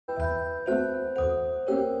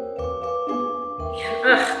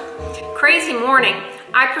Crazy morning.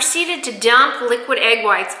 I proceeded to dump liquid egg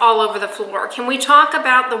whites all over the floor. Can we talk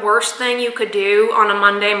about the worst thing you could do on a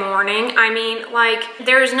Monday morning? I mean, like,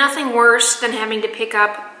 there is nothing worse than having to pick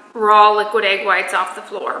up raw liquid egg whites off the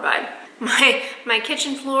floor, but my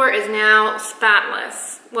kitchen floor is now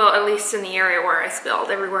spotless. Well, at least in the area where I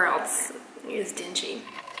spilled. Everywhere else is dingy.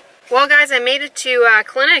 Well, guys, I made it to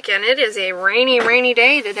clinic, and it is a rainy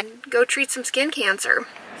day to go treat some skin cancer.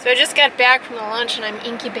 So I just got back from the lunch, and I'm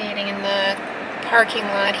incubating in the parking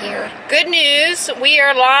lot here. Good news, we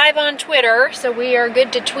are live on Twitter, so we are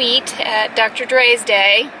good to tweet at Dr. Dray's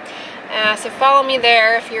Day. So follow me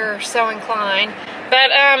there if you're so inclined.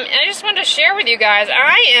 But I just wanted to share with you guys,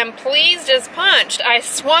 I am pleased as punched. I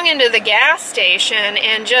swung into the gas station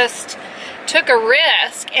and just took a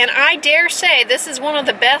risk, and I dare say this is one of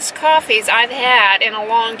the best coffees I've had in a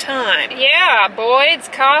long time. Yeah, Boyd's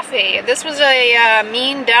coffee. This was a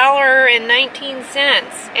mean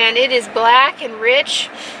 $1.19, and it is black and rich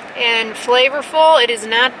and flavorful. It is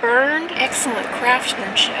not burned. Excellent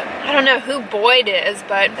craftsmanship. I don't know who Boyd is,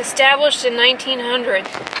 but established in 1900.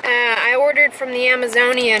 I ordered from the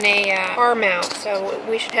Amazonian a car mount, so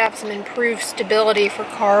we should have some improved stability for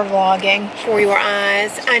car vlogging for your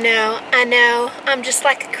eyes. I know. I'm just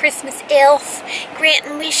like a Christmas elf,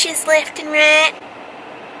 granting wishes left and right.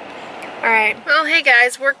 Alright, well, hey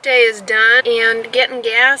guys, workday is done and getting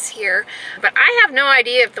gas here, but I have no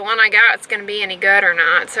idea if the one I got is going to be any good or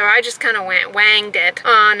not, so I just kind of wanged it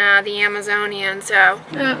on the Amazonian. So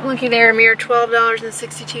looky there, a mere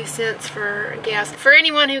 $12.62 for gas. For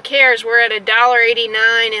anyone who cares, we're at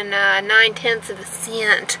 $1.89 and 9/10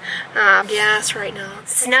 cents gas right now.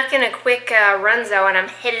 Snuck in a quick runzo, and I'm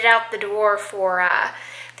headed out the door for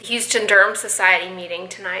the Houston Derm Society meeting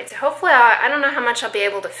tonight. So hopefully, I don't know how much I'll be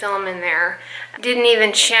able to film in there. I didn't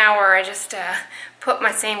even shower. I just put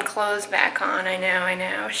my same clothes back on. I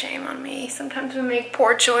know. Shame on me. Sometimes we make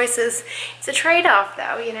poor choices. It's a trade-off,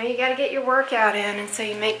 though. You know, you got to get your workout in, and so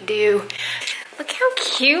you make do. Look how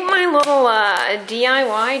cute my little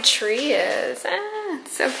DIY tree is.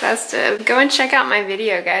 It's so festive. Go and check out my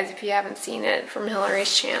video, guys, if you haven't seen it, from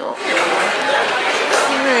Hillary's channel.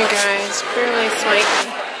 Alright, guys. Fairly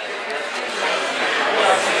swanky.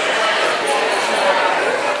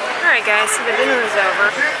 Alright guys, so the dinner is over.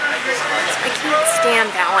 I can't stand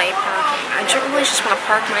valet parking. I really just want to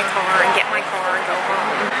park my car and get my car and go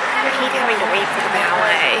home. I hate having to wait for the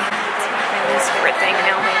valet. It's my least favorite thing, and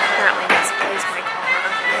now they apparently misplaced my car.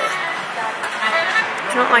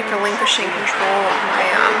 I don't like relinquishing control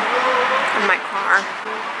of my car.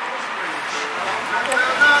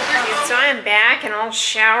 So I am back and all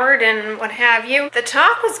showered and what have you. The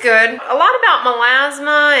talk was good. A lot about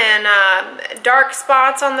melasma and dark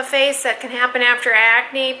spots on the face that can happen after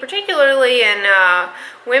acne, particularly in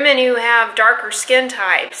women who have darker skin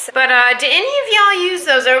types. But do any of y'all use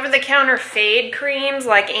those over-the-counter fade creams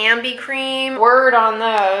like Ambi Cream? Word on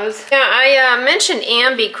those. Yeah, I mentioned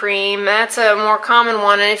Ambi Cream. That's a more common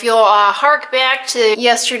one. And if you'll hark back to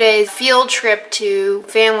yesterday's field trip to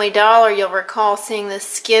Family Dollar, you'll recall seeing the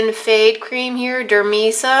Skin Fade Cream here,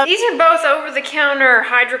 Dermisa. These are both over-the-counter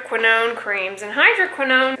hydroquinone creams. And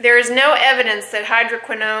hydroquinone, there is no evidence that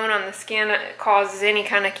hydroquinone on the skin causes any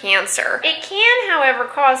kind of cancer. It can, however,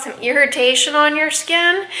 cause some irritation on your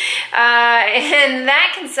skin, and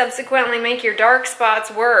that can subsequently make your dark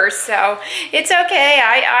spots worse. So it's okay.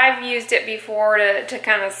 I've used it before to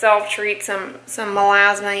kind of self-treat some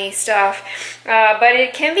melasma-y stuff, but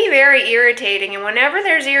it can be very irritating, and whenever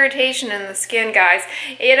there's irritation in the skin, guys,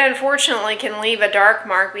 it unfortunately can leave a dark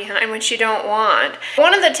mark behind, which you don't want.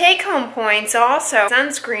 One of the take-home points also,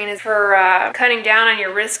 sunscreen, is for cutting down on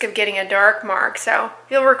your risk of getting a dark mark. So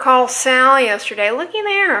if you'll recall Sal yesterday, looky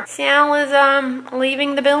there. Sal is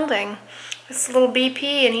leaving the building. This little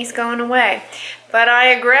BP, and he's going away. But I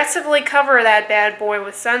aggressively cover that bad boy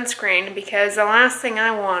with sunscreen because the last thing I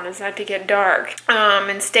want is that to get dark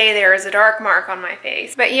and stay there as a dark mark on my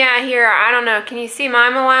face. But yeah, here, I don't know. Can you see my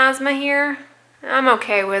melasma here? I'm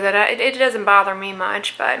okay with it. It doesn't bother me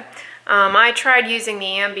much, but I tried using the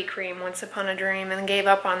Ambi Cream once upon a dream and gave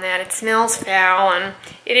up on that. It smells foul and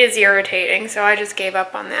it is irritating, so I just gave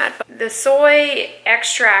up on that. But the soy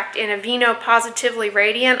extract in Aveeno Positively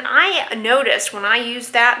Radiant, I noticed when I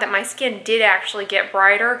used that my skin did actually get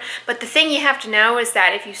brighter. But the thing you have to know is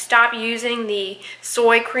that if you stop using the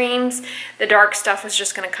soy creams, the dark stuff is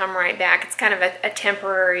just going to come right back. It's kind of a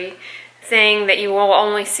temporary thing that you will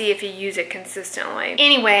only see if you use it consistently.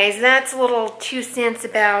 Anyways, that's a little 2 cents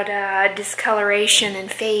about discoloration and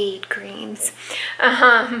fade creams.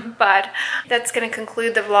 But that's going to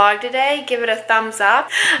conclude the vlog today. Give it a thumbs up.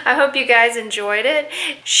 I hope you guys enjoyed it.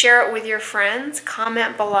 Share it with your friends.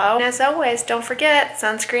 Comment below. And as always, don't forget,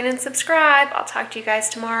 sunscreen and subscribe. I'll talk to you guys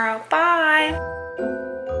tomorrow.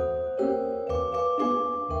 Bye!